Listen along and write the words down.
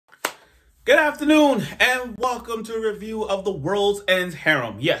Good afternoon and welcome to a review of The World's End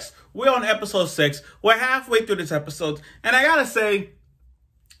Harem. Yes, we're on episode 6. We're halfway through this episode and I gotta say,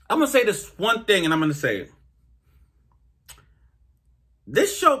 I'm gonna say this one thing and I'm gonna say it.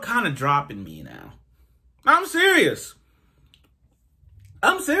 This show kind of dropping me now. I'm serious.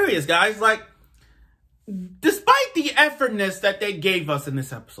 I'm serious, guys. Like, despite the effortness that they gave us in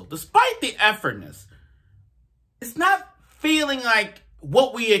this episode, despite the effortness, it's not feeling like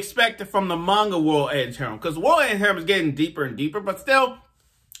what we expected from the manga World End Harem. Because World End Harem is getting deeper and deeper, but still,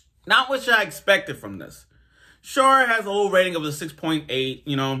 not what I expected from this. Sure, it has a low rating of a 6.8,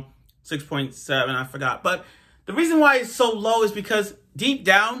 6.7, I forgot. But the reason why it's so low is because deep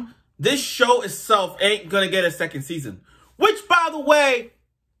down, this show itself ain't going to get a second season. Which, by the way,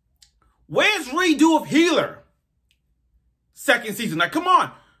 where's Redo of Healer? Second season. Like, come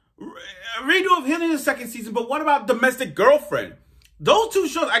on. Redo of Healer is second season, but what about Domestic Girlfriend? Those two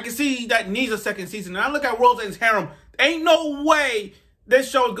shows, I can see that needs a second season. And I look at World's End Harem, ain't no way this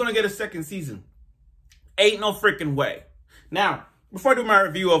show is going to get a second season. Ain't no freaking way. Now, before I do my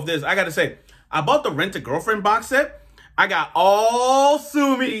review of this, I got to say, I bought the Rent-A-Girlfriend box set. I got all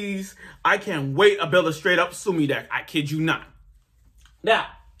Sumis. I can't wait to build a straight-up Sumi deck. I kid you not. Now,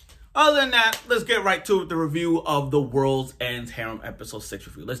 other than that, let's get right to the review of The World's End Harem episode 6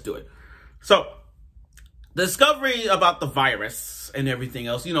 review. Let's do it. So, the discovery about the virus and everything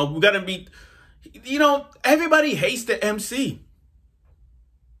else, we got to be, everybody hates the MC.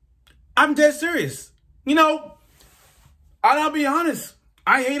 I'm dead serious. I'll be honest.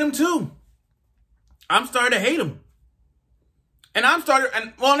 I hate him too. I'm starting to hate him. And not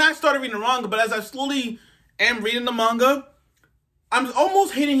started reading the manga, but as I slowly am reading the manga, I'm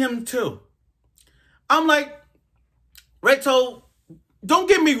almost hating him too. I'm like, Reito, don't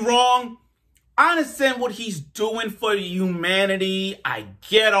get me wrong. I understand what he's doing for humanity. I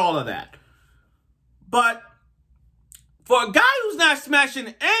get all of that. But for a guy who's not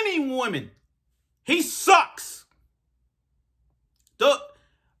smashing any women, he sucks.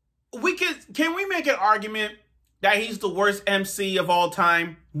 Can we make an argument that he's the worst MC of all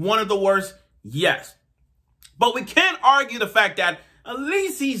time? One of the worst? Yes. But we can't argue the fact that at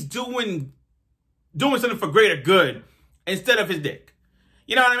least he's doing something for greater good instead of his dick.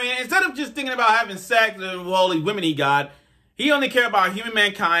 You know what I mean? Instead of just thinking about having sex with all these women he got, he only cared about human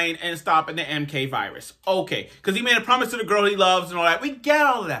mankind and stopping the MK virus. Okay, because he made a promise to the girl he loves and all that. We get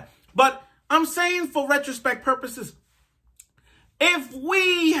all of that. But I'm saying for retrospect purposes, if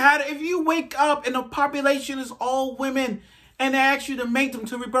you wake up and the population is all women and they ask you to make them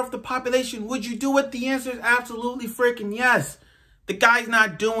to rebirth the population, would you do it? The answer is absolutely freaking yes. The guy's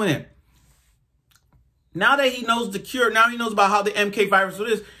not doing it. Now that he knows the cure, now he knows about how the MK virus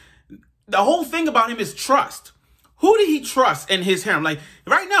is, the whole thing about him is trust. Who did he trust in his harem? Like,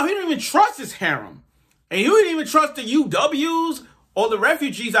 right now, he don't even trust his harem. And he didn't even trust the UWs or the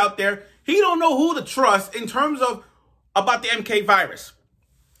refugees out there. He don't know who to trust in terms of about the MK virus.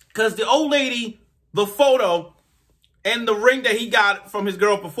 Because the old lady, the photo, and the ring that he got from his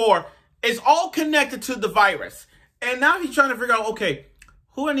girl before is all connected to the virus. And now he's trying to figure out, okay,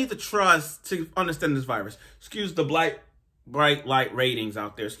 who I need to trust to understand this virus? Excuse the bright light ratings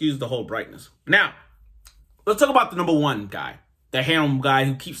out there. Excuse the whole brightness. Now, let's talk about the number one guy. The harem guy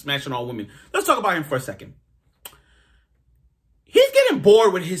who keeps smashing all women. Let's talk about him for a second. He's getting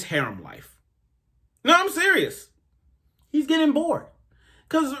bored with his harem life. No, I'm serious. He's getting bored.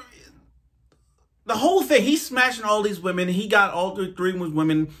 Because the whole thing, he's smashing all these women. He got all three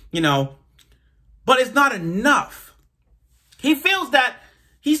women, But it's not enough. He feels that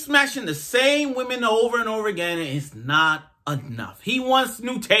he's smashing the same women over and over again, and it's not enough. He wants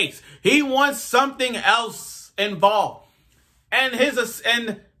new takes. He wants something else involved. And his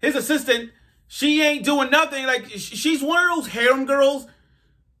assistant, she ain't doing nothing. Like, she's one of those harem girls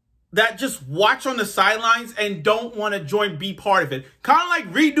that just watch on the sidelines and don't want to be part of it. Kind of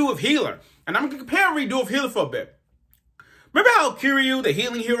like Redo of Healer. And I'm going to compare Redo of Healer for a bit. Remember how Kiryu, the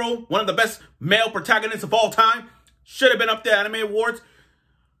healing hero, one of the best male protagonists of all time, should have been up there at Anime Awards?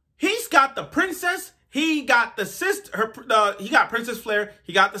 He's got the princess, he got the sister, he got Princess Flare,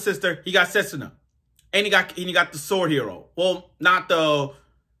 he got the sister, he got Setsuna. And he got the sword hero. Well, not the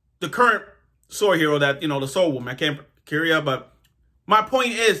current sword hero that, the sword woman. I can't Kiria, but my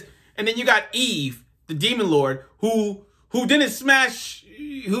point is, and then you got Eve, the demon lord, who didn't smash,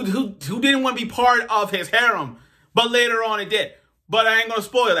 who didn't want to be part of his harem, but later on it did. But I ain't gonna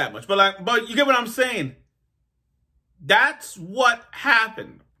spoil that much. But you get what I'm saying. That's what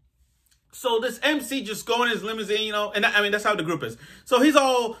happened. So this MC just going in his limousine, and that's how the group is. So he's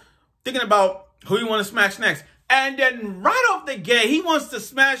all thinking about who he want to smash next. And then right off the gate, he wants to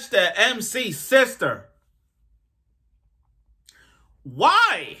smash the MC sister.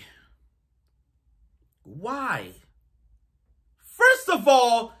 Why? Why? First of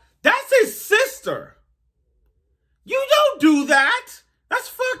all, that's his sister. You don't do that. That's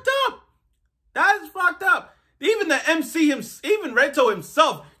fucked up. That is fucked up. Even the MC, even Reito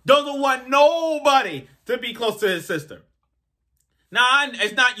himself, doesn't want nobody to be close to his sister. Now,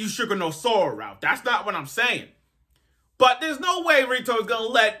 it's not you sugar no sorrow route. That's not what I'm saying. But there's no way Reito is going to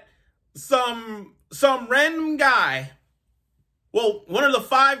let some random guy, well, one of the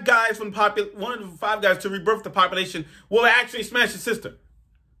five guys to rebirth the population will actually smash his sister.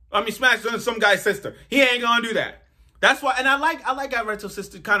 I mean, smash some guy's sister. He ain't going to do that. That's why, and I like how Reito's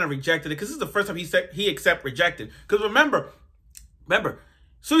sister kind of rejected it, because this is the first time he accept rejected. Because remember, as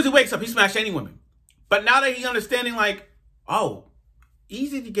soon as he wakes up, he smashed any woman. But now that he's understanding, like, oh,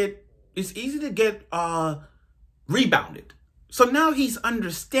 it's easy to get rebounded. So now he's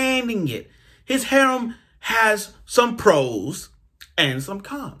understanding it. His harem has some pros and some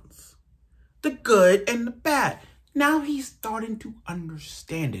cons. The good and the bad. Now he's starting to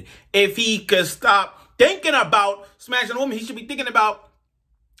understand it. If he could stop thinking about smashing a woman, he should be thinking about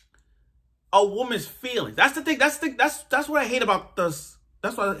a woman's feelings. That's the thing. That's what I hate about this.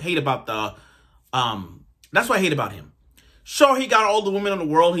 That's what I hate about that's what I hate about him. Sure, he got all the women in the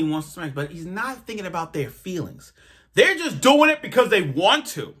world he wants to smash, but he's not thinking about their feelings. They're just doing it because they want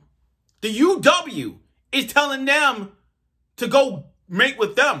to. The UW is telling them to go mate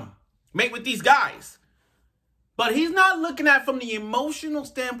with them, mate with these guys. But he's not looking at it from the emotional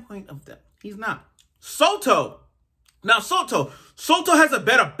standpoint of them. He's not. Soto has a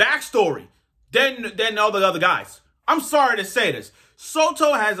better backstory than all the other guys. I'm sorry to say this.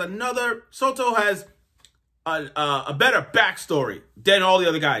 Soto has a better backstory than all the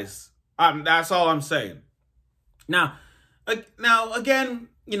other guys. That's all I'm saying. Now again,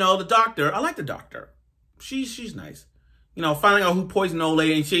 you know, the doctor, I like the doctor. She's nice. You know, finding out who poisoned the old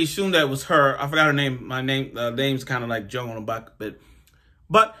lady, and she assumed that it was her. I forgot her name. My name's kind of like Jung on the back a bit.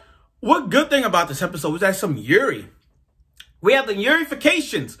 But what good thing about this episode was that some Yuri. We have the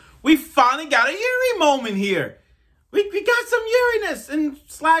Yurifications. We finally got a Yuri moment here. We got some Yuriness and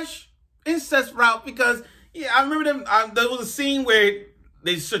 / incest route, because, yeah, I remember them. There was a scene where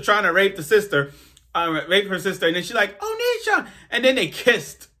they were trying to rape the sister, rape her sister, and then she's like, "Oh, Nisha," and then they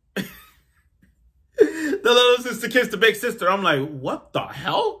kissed. The little sister kissed the big sister. I'm like, what the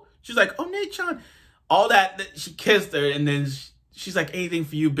hell? She's like, "Oh, Nisha," all that. She kissed her, and then she's like, "Anything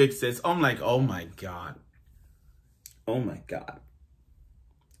for you, big sis." I'm like, oh my god. Oh my god.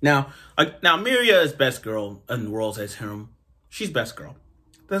 Now Mira is best girl in the world's harem. She's best girl.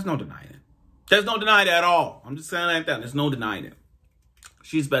 There's no denying it. There's no denying it at all. I'm just saying like that. There's no denying it.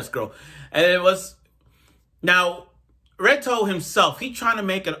 She's best girl. And it was, now, Reito himself, he trying to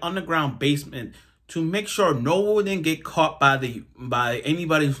make an underground basement to make sure no one didn't get caught by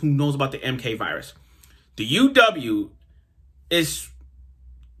anybody who knows about the MK virus. The UW is,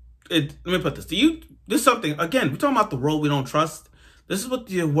 let me put this. This is something, again, we're talking about the world we don't trust. This is what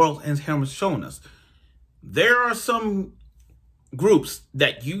the world and harem is showing us. There are some groups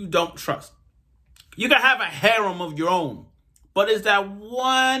that you don't trust. You can have a harem of your own, but is that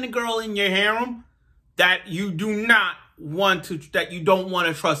one girl in your harem that you do not want to, that you don't want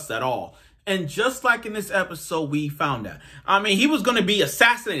to trust at all? And just like in this episode, we found out. I mean, he was going to be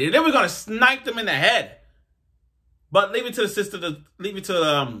assassinated. They were going to snipe him in the head. But leave it to the sister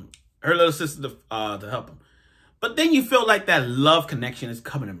her little sister to help him. But then you feel like that love connection is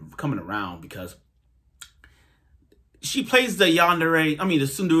coming around, because she plays the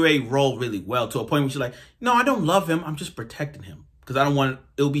tsundere role really well, to a point where she's like, no, I don't love him. I'm just protecting him, because I don't want,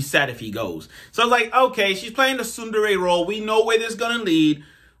 it'll be sad if he goes. So I was like, okay, she's playing the tsundere role. We know where this is going to lead.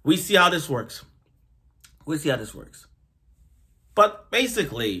 We see how this works. But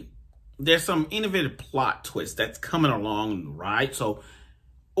basically, there's some innovative plot twist that's coming along, right? So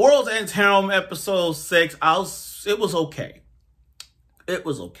World's Ends Harem episode 6, it was okay. It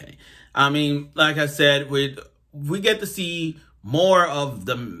was okay. I mean, like I said, we get to see more of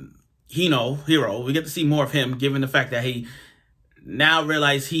the hero. We get to see more of him, given the fact that he now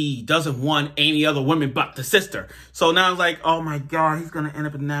realized he doesn't want any other women but the sister. So now it's like, oh my god, he's going to end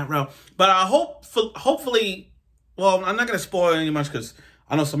up in that route. But I hopefully, well, I'm not going to spoil any much, because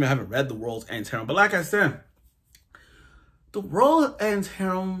I know some of you haven't read the World's Ends Harem. But like I said, the World's Ends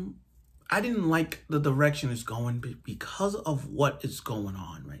Harem, I didn't like the direction it's going because of what is going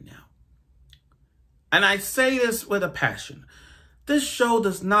on right now. And I say this with a passion. This show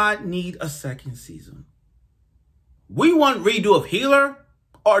does not need a second season. We want redo of Healer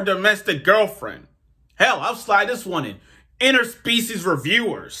or Domestic Girlfriend. Hell, I'll slide this one in. Interspecies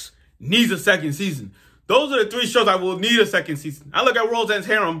Reviewers needs a second season. Those are the 3 shows I will need a second season. I look at World's End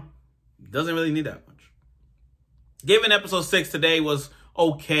Harem. Doesn't really need that much. Given episode 6 today was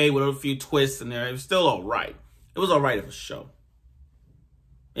okay with a few twists in there. It was still alright. It was alright of a show.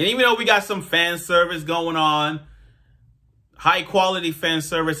 And even though we got some fan service going on, high quality fan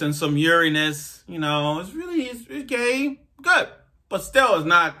service and some Uriness, you know, it's okay, good. But still, it's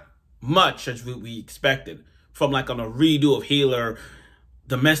not much as we expected from like on a redo of Healer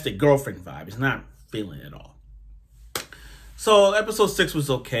domestic girlfriend vibe. It's not feeling it at all. So episode 6 was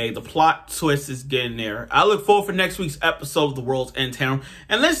okay. The plot twist is getting there. I look forward for next week's episode of The World's End Harem,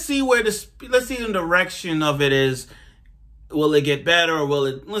 and let's see the direction of it is. Will it get better, or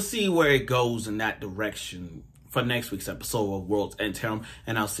let's see where it goes in that direction for next week's episode of World's End Harem,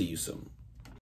 and I'll see you soon.